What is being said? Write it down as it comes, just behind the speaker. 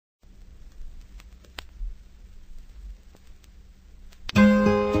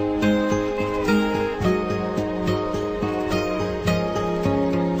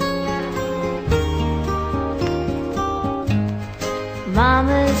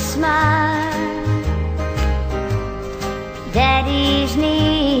smile, Daddy's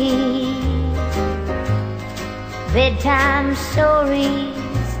knee, bedtime stories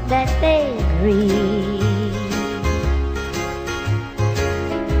that they read.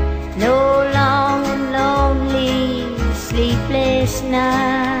 No long and lonely sleepless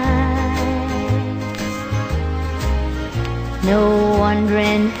nights, no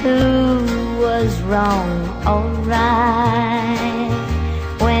wondering who was wrong or right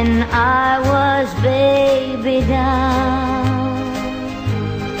when I was baby down.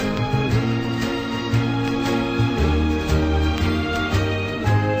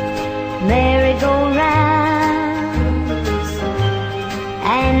 Merry-go-rounds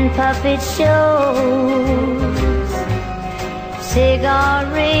and puppet shows, cigar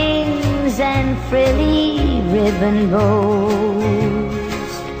rings and frilly ribbon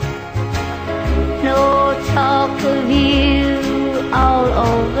bows. No talk of you all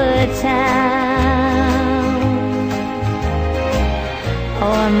over town,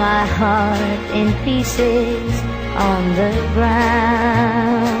 or my heart in pieces on the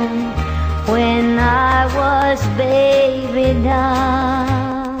ground when I was baby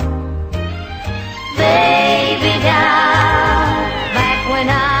down. Baby down, back when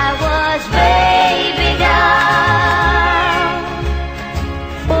I was baby down,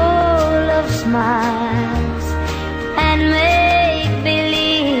 full of smiles and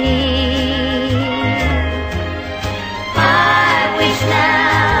make-believe. I wish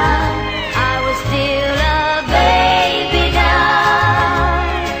now I was still a baby doll,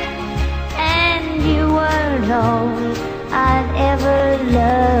 and you weren't all I'd ever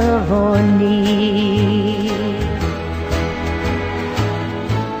love or need.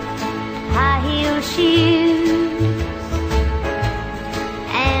 High-heel shoes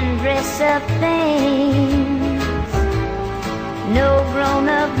and dress-up things, no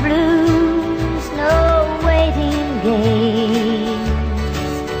grown-up blues, no waiting games.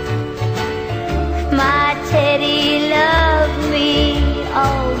 My teddy loved me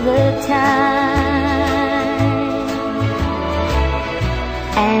all the time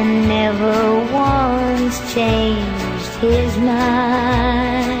and never once changed his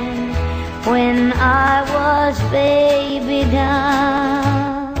mind when I was baby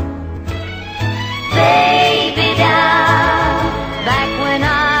down. Baby down, back when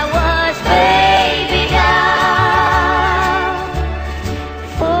I was baby down,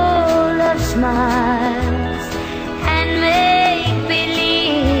 full of smiles and make-believe.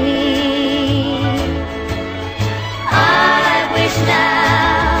 I wish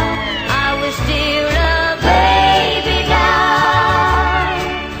now I was still a baby doll,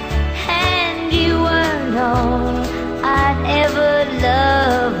 and you weren't all I'd ever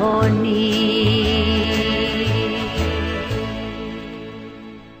love or need.